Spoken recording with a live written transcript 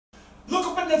Look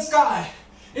up in the sky.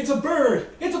 It's a bird.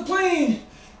 It's a plane.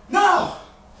 No!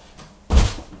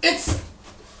 It's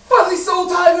Fuzzy Soul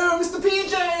Tiger, Mr.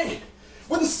 PJ,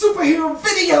 with a superhero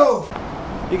video.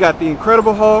 You got the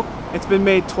Incredible Hulk. It's been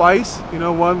made twice. You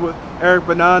know, one with Eric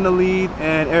Bana in the lead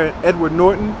and Edward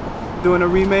Norton doing a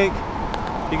remake.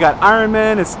 You got Iron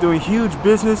Man. It's doing huge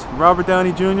business. Robert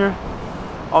Downey Jr.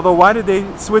 Although, why did they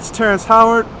switch Terrence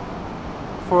Howard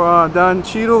for Don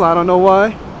Cheadle? I don't know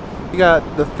why. You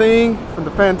got The Thing from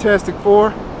the Fantastic Four.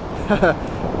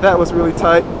 That was really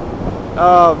tight.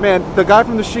 Man, the guy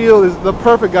from The Shield is the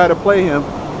perfect guy to play him.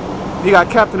 You got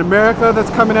Captain America that's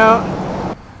coming out.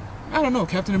 I don't know,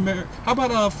 Captain America. How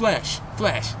about Flash?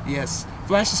 Flash, yes.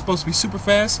 Flash is supposed to be super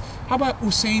fast. How about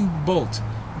Usain Bolt?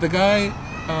 The guy,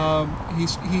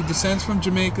 he descends from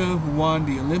Jamaica, who won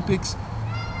the Olympics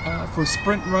for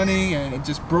sprint running and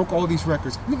just broke all these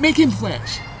records. Make him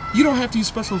Flash. You don't have to use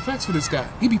special effects for this guy.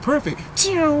 He'd be perfect.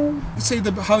 Save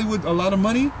the Hollywood a lot of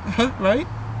money, right?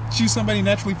 Choose somebody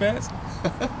naturally fast.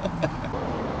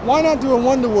 Why not do a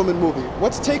Wonder Woman movie?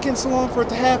 What's taking so long for it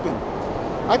to happen?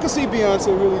 I could see Beyonce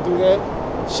really do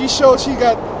that. She showed she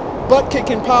got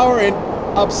butt-kicking power and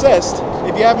obsessed.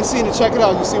 If you haven't seen it, check it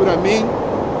out. You see what I mean?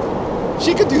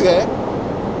 She could do that.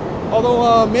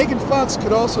 Although Megan Fox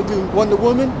could also do Wonder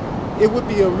Woman, it would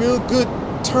be a real good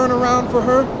turnaround for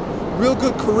her. Real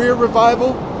good career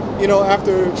revival, you know,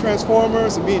 after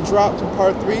Transformers and being dropped in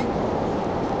Part 3.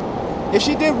 If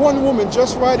she did Wonder Woman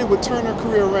just right, it would turn her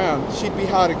career around. She'd be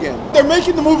hot again. They're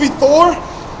making the movie Thor.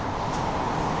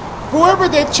 Whoever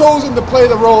they've chosen to play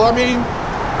the role, I mean,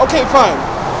 okay, fine.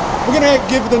 We're going to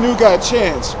give the new guy a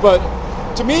chance. But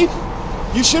to me,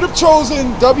 you should have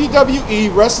chosen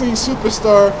WWE wrestling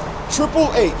superstar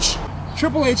Triple H.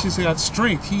 Triple H has got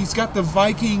strength. He's got the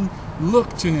Viking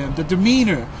look to him, the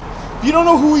demeanor. If you don't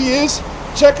know who he is,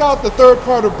 check out the third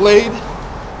part of Blade.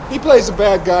 He plays a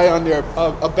bad guy on there,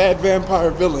 a bad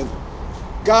vampire villain.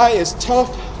 Guy is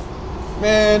tough,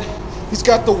 man. He's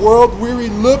got the world-weary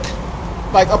look,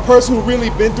 like a person who really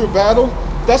been through battle.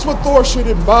 That's what Thor should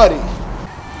embody.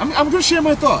 I'm going to share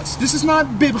my thoughts. This is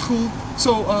not biblical,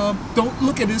 so don't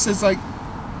look at this as like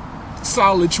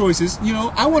solid choices. You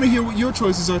know, I want to hear what your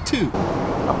choices are too.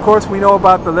 Of course, we know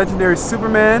about the legendary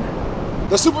Superman.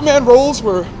 The Superman roles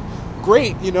were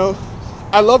great, you know.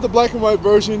 I love the black and white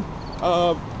version.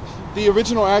 The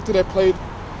original actor that played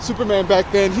Superman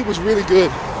back then, he was really good.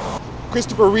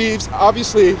 Christopher Reeves,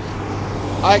 obviously,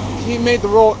 he made the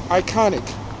role iconic.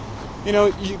 You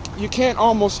know, you can't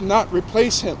almost not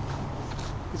replace him.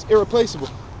 It's irreplaceable.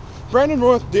 Brandon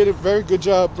Roth did a very good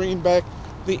job bringing back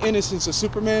the innocence of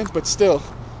Superman, but still,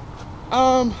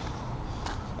 I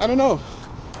don't know.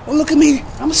 Oh, look at me.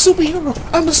 I'm a superhero.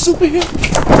 I'm a superhero.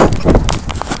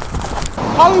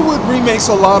 Hollywood remakes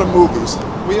a lot of movies.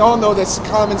 We all know that's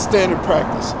common standard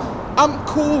practice. I'm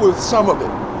cool with some of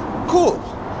it. Cool.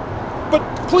 But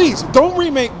please, don't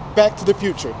remake Back to the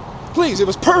Future. Please, it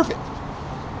was perfect.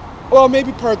 Well,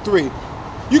 maybe Part 3.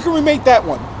 You can remake that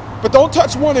one. But don't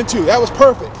touch 1 and 2. That was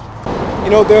perfect.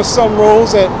 You know, there's some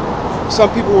roles that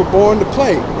some people were born to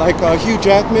play. Like Hugh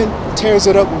Jackman tears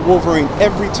it up with Wolverine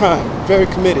every time. Very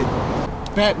committed.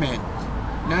 Batman,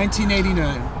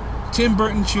 1989. Tim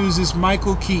Burton chooses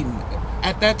Michael Keaton.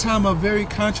 At that time, a very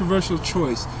controversial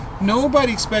choice.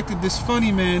 Nobody expected this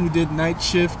funny man who did Night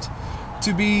Shift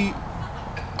to be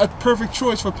a perfect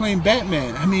choice for playing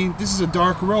Batman. I mean, this is a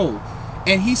dark role.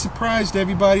 And he surprised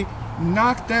everybody,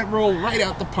 knocked that role right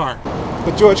out the park.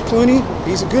 But George Clooney,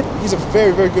 he's a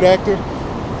very, very good actor.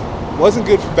 Wasn't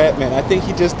good for Batman. I think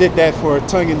he just did that for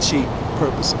tongue-in-cheek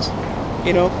purposes.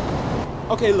 You know?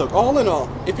 Okay, look, all in all,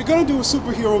 if you're gonna do a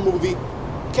superhero movie,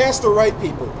 cast the right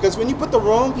people. Because when you put the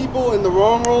wrong people in the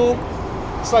wrong role,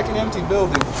 it's like an empty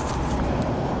building.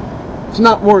 It's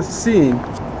not worth seeing.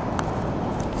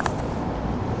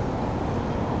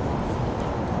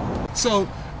 So,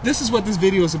 this is what this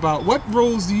video is about. What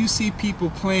roles do you see people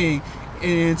playing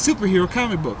in superhero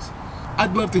comic books?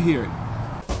 I'd love to hear it.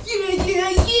 Yeah, yeah,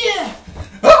 yeah!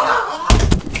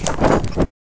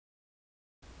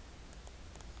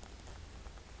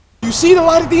 You see the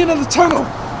light at the end of the tunnel?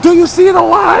 Do you see the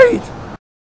light?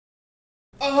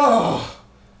 Oh!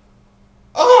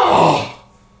 Oh!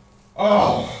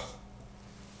 Oh!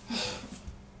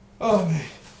 Oh, man.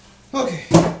 Okay.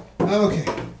 I'm okay.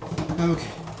 I'm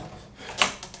okay.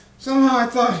 Somehow I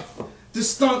thought this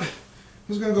stunt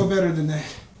was going to go better than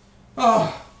that.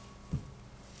 Oh.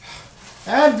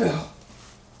 Advil.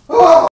 Oh.